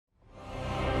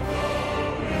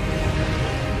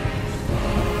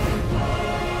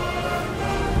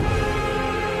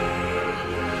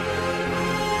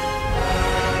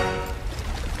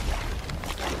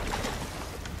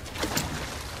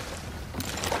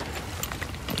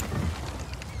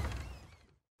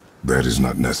That is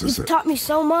not You've necessary. taught me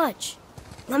so much.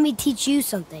 Let me teach you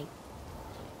something.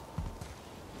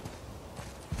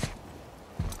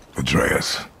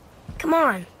 Atreus. Come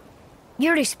on. You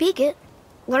already speak it.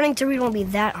 Learning to read won't be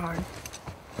that hard.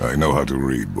 I know how to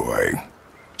read, boy.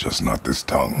 Just not this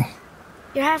tongue.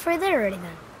 You're halfway there already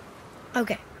then.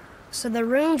 Okay, so the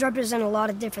runes represent a lot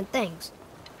of different things.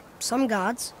 Some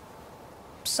gods,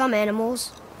 some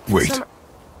animals. Wait. Some...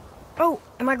 Oh,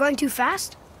 am I going too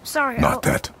fast? Sorry. Not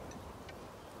that.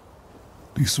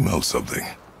 Do you smell something?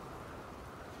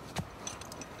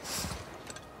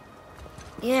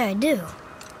 Yeah, I do.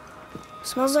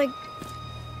 Smells like...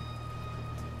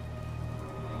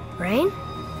 rain?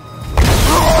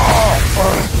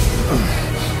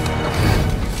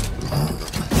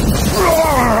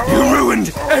 You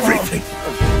ruined everything!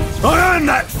 I earned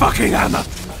that fucking hammer!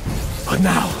 But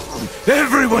now,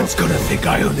 everyone's gonna think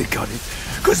I only got it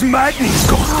because Magni's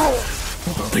gone.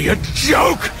 It'll be a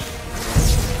joke!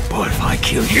 But if I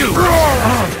kill you,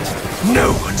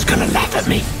 no one's gonna laugh at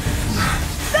me.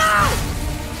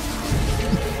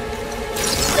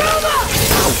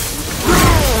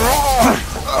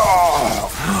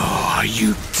 Oh, are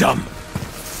you dumb?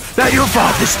 That your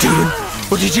father's doing?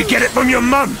 Or did you get it from your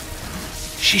mum?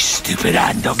 She's stupid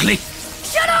and ugly.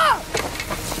 Shut up!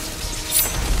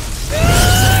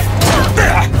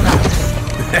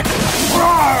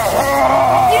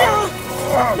 You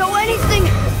don't know anything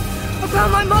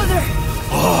about my mother.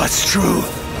 Oh, it's true.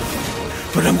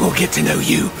 But I'm gonna get to know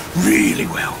you really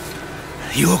well.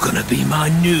 You're gonna be my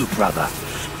new brother.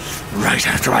 Right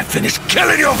after I finish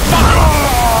killing your father!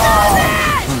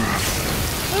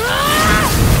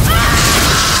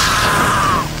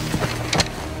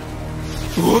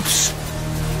 Whoops.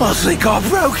 I think I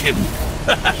broke him.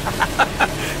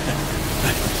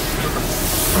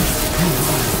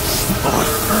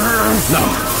 No.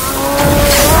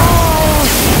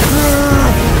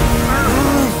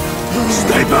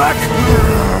 Stay back.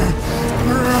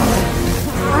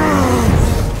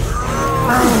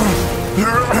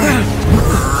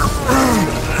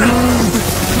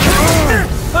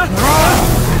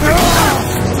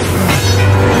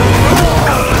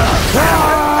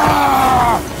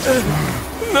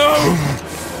 No!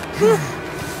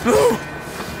 No!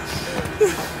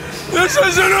 This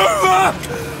isn't over!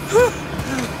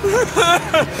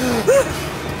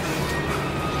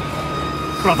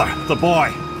 Brother, the boy.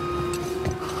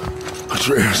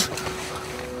 Atreus.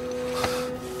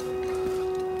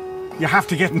 You have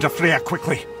to get into Freya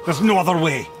quickly. There's no other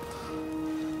way.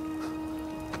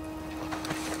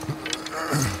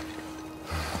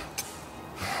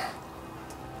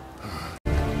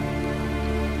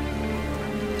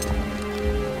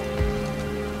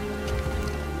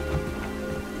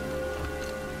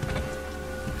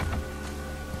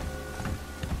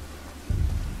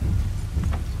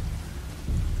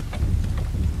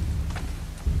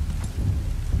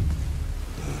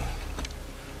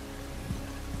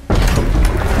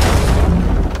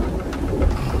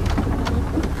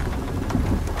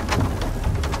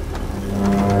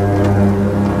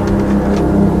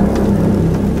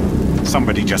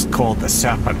 Somebody just called the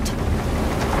serpent.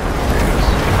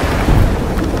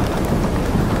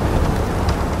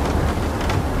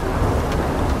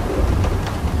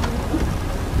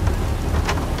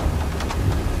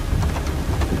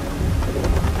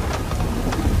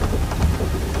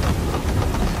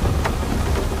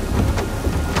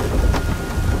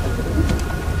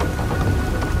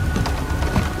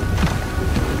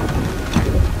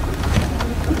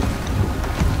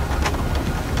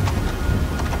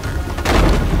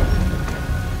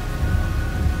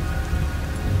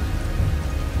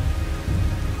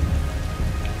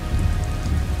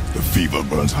 Fever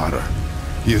burns hotter.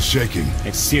 He is shaking.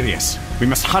 It's serious. We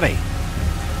must hurry.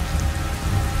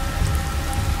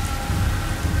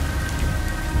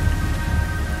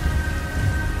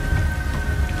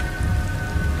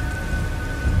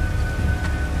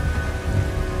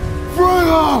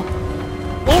 Freya!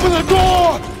 Open the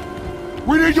door!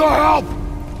 We need your help!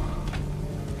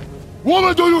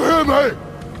 Woman, do you hear me?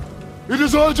 It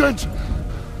is urgent!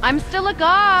 I'm still a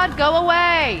god. Go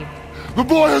away. The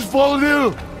boy has fallen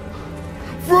ill!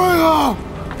 Freya!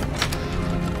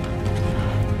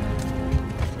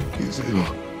 He is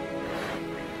ill.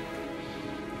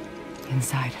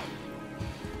 Inside.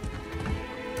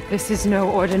 This is no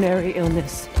ordinary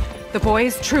illness. The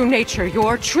boy's true nature,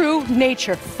 your true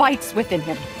nature, fights within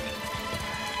him.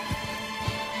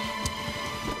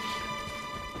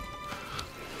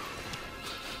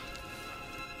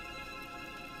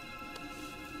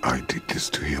 I did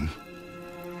this to him.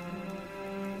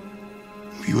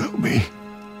 Will you help me?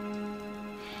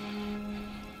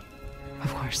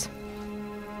 Of course.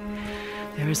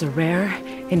 There is a rare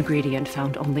ingredient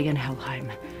found only in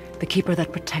Helheim. The keeper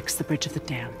that protects the Bridge of the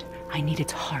Damned. I need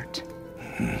its heart.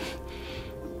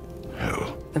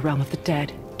 Hell. The realm of the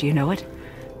dead. Do you know it?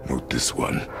 Not this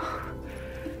one.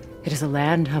 It is a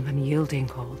land of unyielding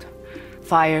cold.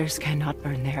 Fires cannot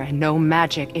burn there, and no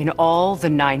magic in all the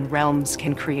 9 realms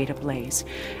can create a blaze.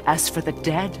 As for the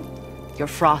dead, your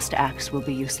frost axe will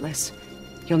be useless.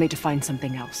 You'll need to find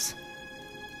something else.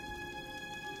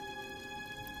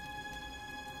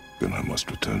 Then I must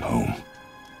return home.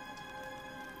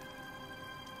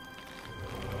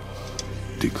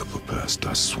 Dig up a past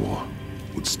I swore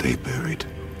would stay buried.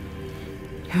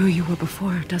 Who you were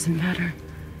before doesn't matter.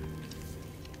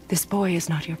 This boy is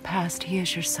not your past, he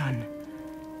is your son.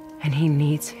 And he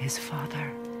needs his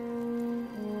father.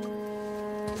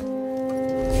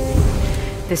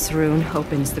 This rune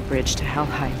opens the bridge to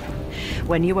Helheim.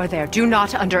 When you are there, do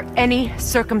not under any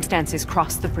circumstances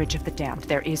cross the Bridge of the Damned.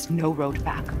 There is no road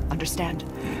back. Understand?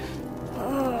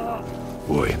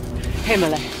 Boy.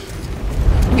 Himalay.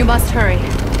 You must hurry.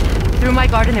 Through my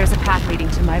garden there's a path leading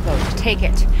to my boat. Take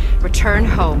it. Return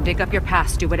home. Dig up your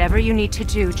past. Do whatever you need to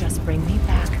do. Just bring me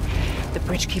back the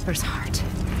Bridgekeeper's heart.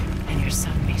 And your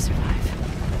son may survive.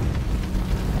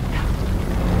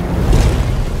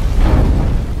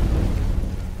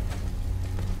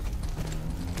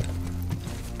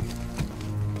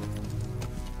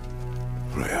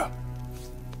 Freya.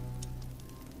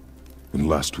 When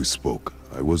last we spoke,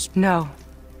 I was... No.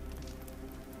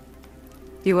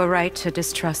 You were right to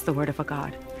distrust the word of a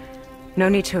god. No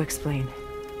need to explain.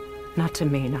 Not to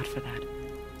me, not for that.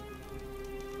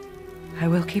 I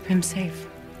will keep him safe.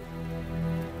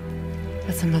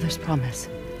 That's a mother's promise.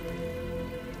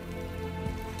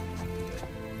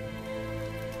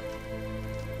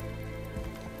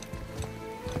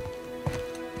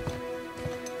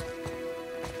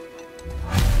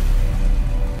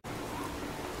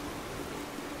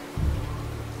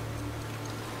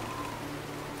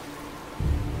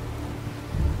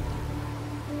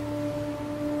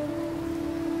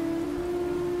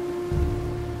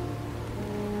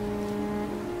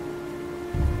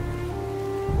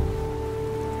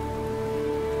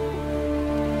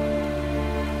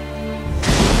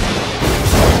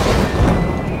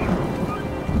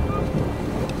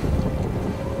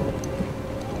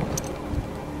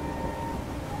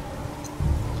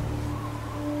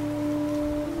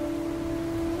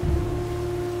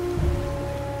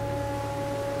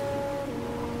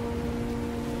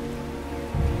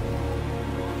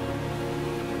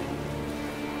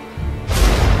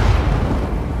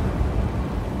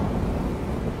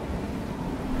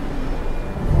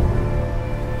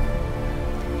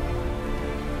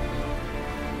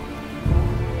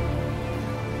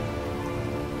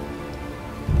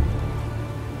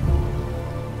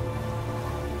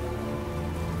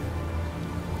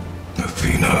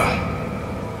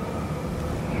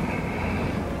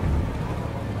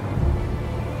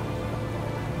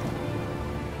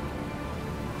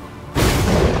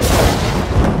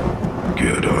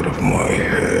 Get out of my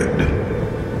head.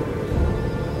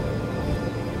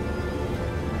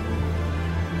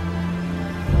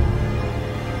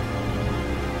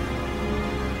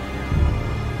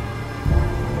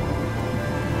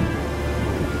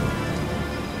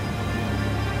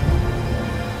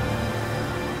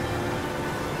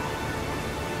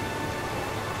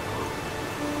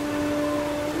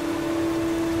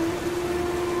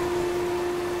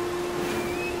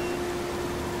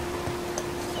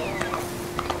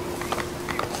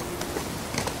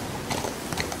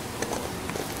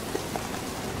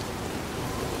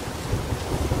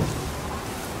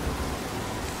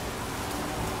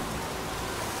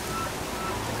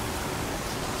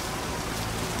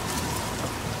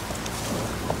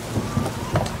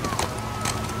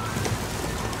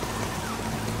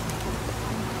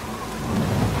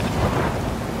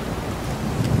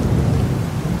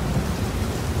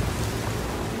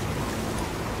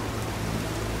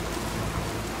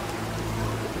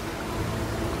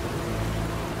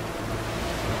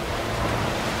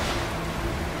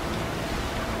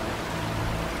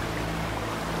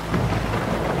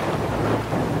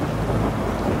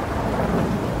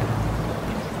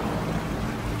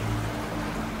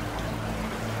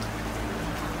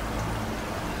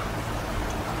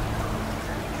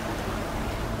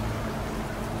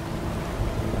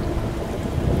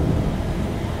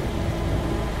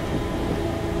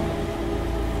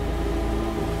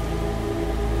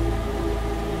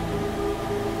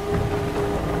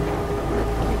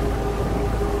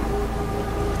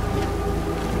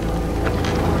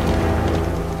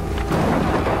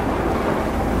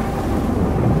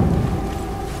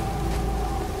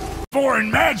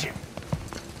 Foreign magic!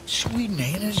 Sweet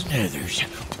Nana's nethers.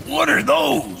 What are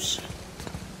those?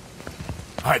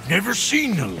 I've never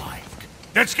seen the like.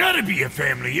 That's gotta be a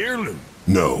family heirloom.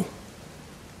 No.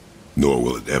 Nor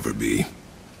will it ever be.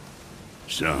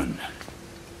 Son,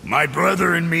 my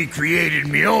brother and me created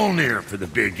Mjolnir for the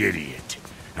big idiot.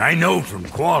 I know from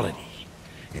quality.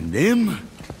 And them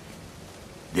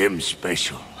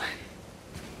special.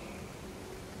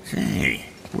 Hey,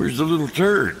 where's the little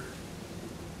turd?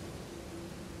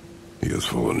 He has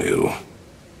fallen ill.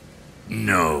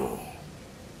 No.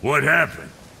 What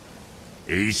happened?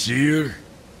 Aesir?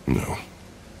 No.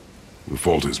 The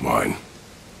fault is mine.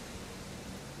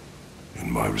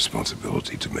 And my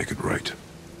responsibility to make it right.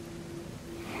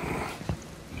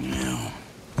 Well,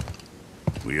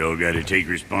 we all gotta take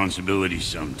responsibility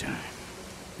sometime.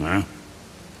 Huh?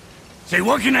 Say,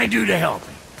 what can I do to help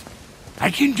him?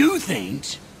 I can do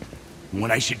things.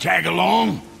 When I should tag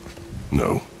along?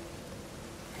 No.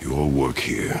 Your work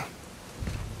here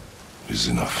is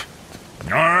enough.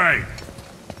 All right.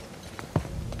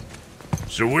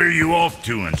 So where are you off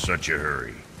to in such a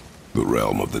hurry? The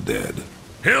realm of the dead.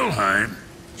 Helheim?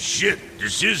 Shit,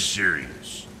 this is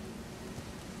serious.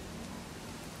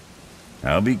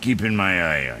 I'll be keeping my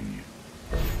eye on you.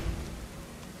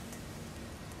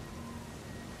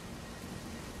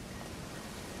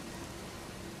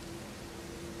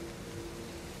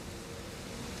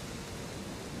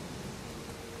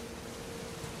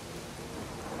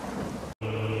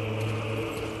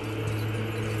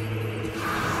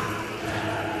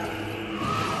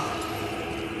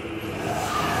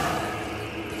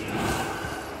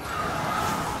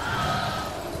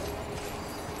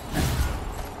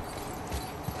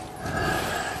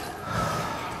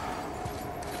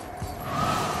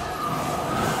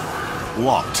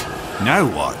 Locked. Now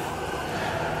what?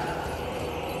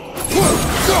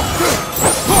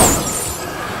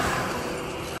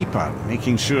 Keeper,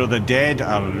 making sure the dead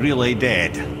are really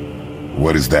dead.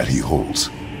 What is that he holds?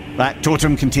 That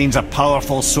totem contains a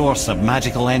powerful source of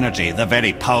magical energy, the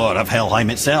very power of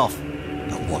Helheim itself.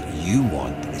 But what you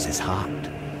want is his heart.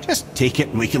 Just take it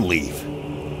and we can leave.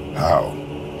 How?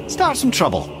 Start some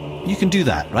trouble. You can do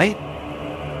that, right?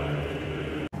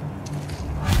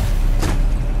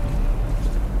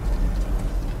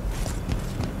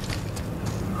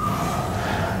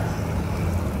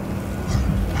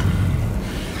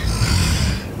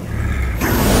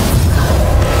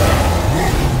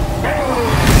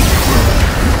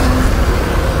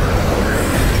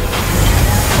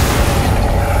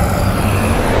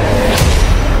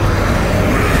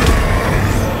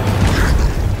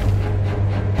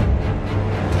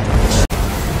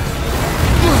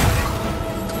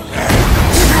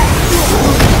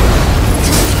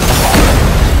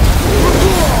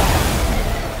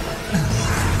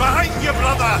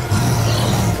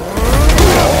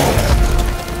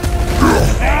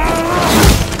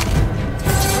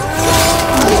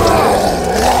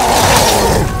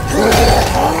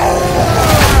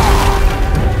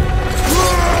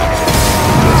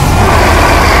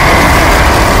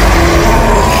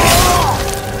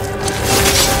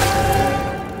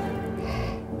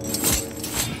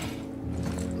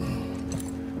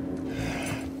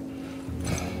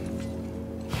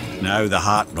 Now the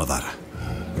heart, brother.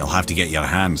 You'll have to get your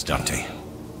hands dirty.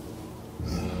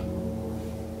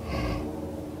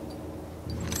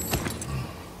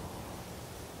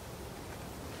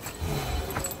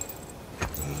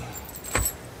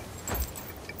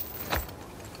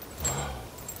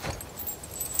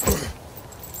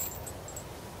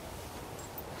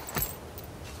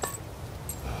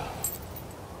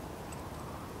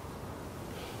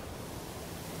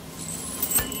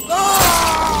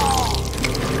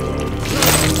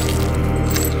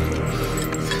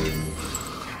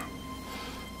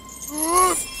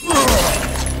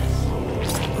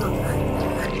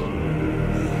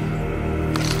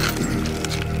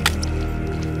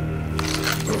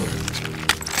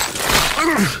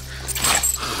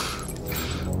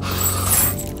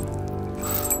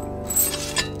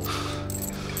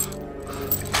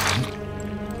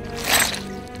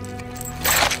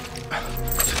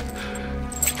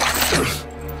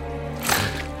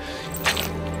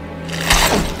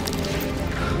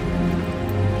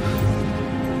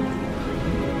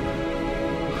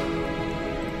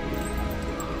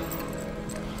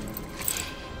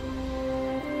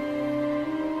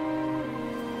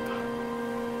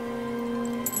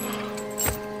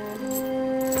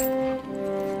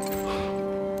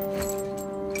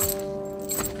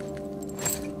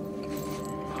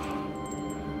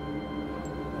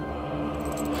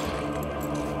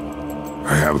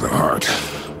 I have the heart.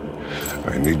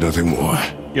 I need nothing more.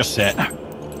 You're set.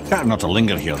 Better not to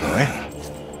linger here, though, eh?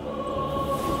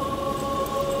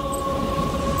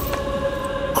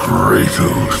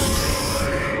 Kratos.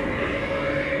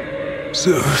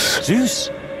 Zeus. Zeus?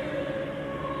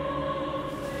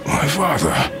 My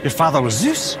father. Your father was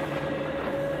Zeus?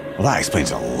 Well, that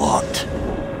explains a lot.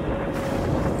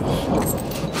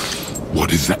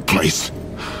 What is that place?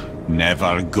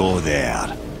 Never go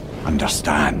there.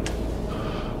 Understand?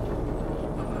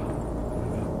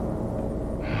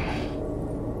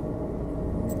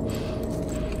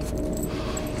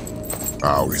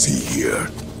 How is he here?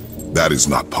 That is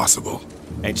not possible.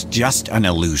 It's just an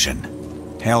illusion.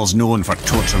 Hell's known for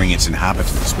torturing its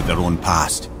inhabitants with their own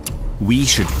past. We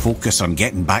should focus on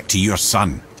getting back to your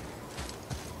son.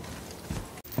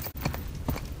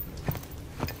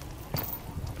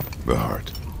 The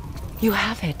heart. You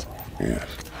have it. Yes.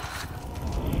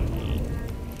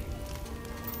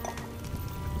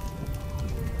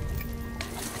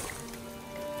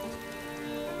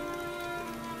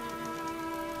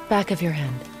 Back of your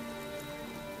hand.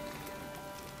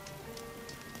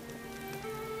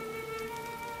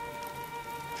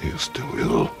 He is still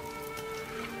ill.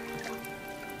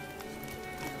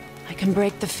 I can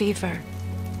break the fever.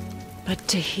 But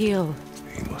to heal...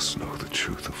 He must know the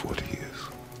truth of what he is.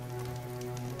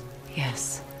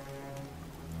 Yes.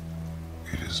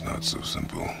 It is not so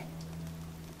simple.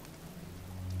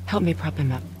 Help me prop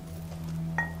him up.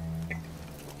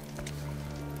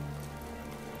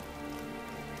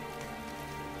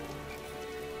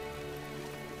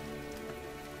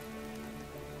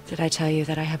 Did I tell you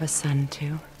that I have a son,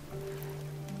 too?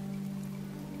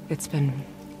 It's been...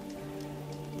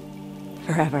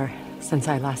 forever since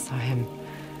I last saw him.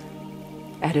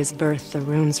 At his birth, the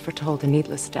runes foretold a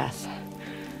needless death.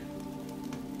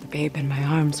 The babe in my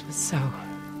arms was so...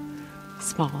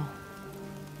 small.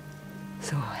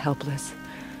 So helpless.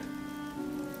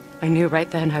 I knew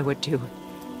right then I would do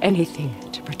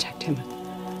anything to protect him.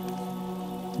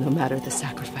 No matter the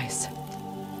sacrifice.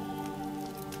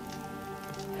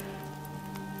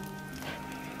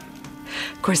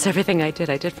 Of course, everything I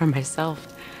did for myself.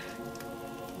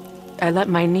 I let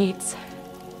my needs,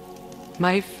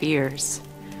 my fears,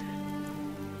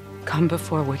 come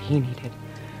before what he needed.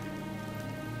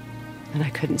 And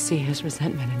I couldn't see his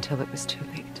resentment until it was too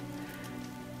late.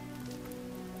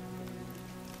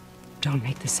 Don't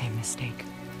make the same mistake.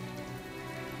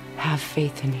 Have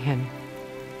faith in him.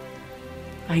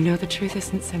 I know the truth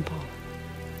isn't simple,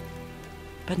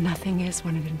 but nothing is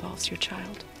when it involves your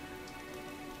child.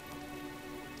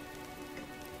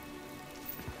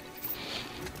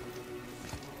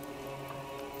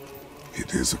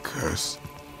 It is a curse.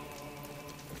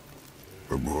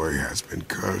 The boy has been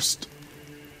cursed.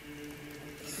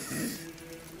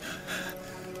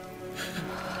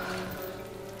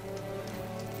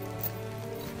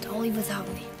 Don't leave without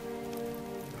me.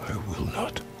 I will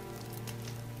not.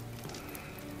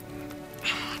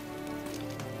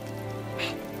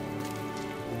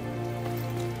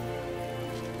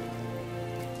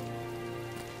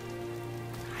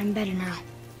 I'm better now.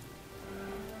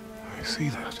 I see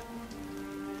that.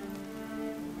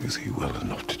 Is he well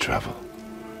enough to travel?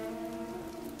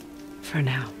 For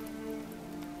now.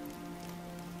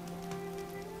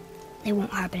 It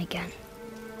won't happen again.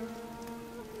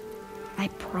 I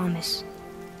promise.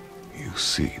 You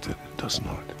see that it does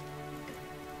not.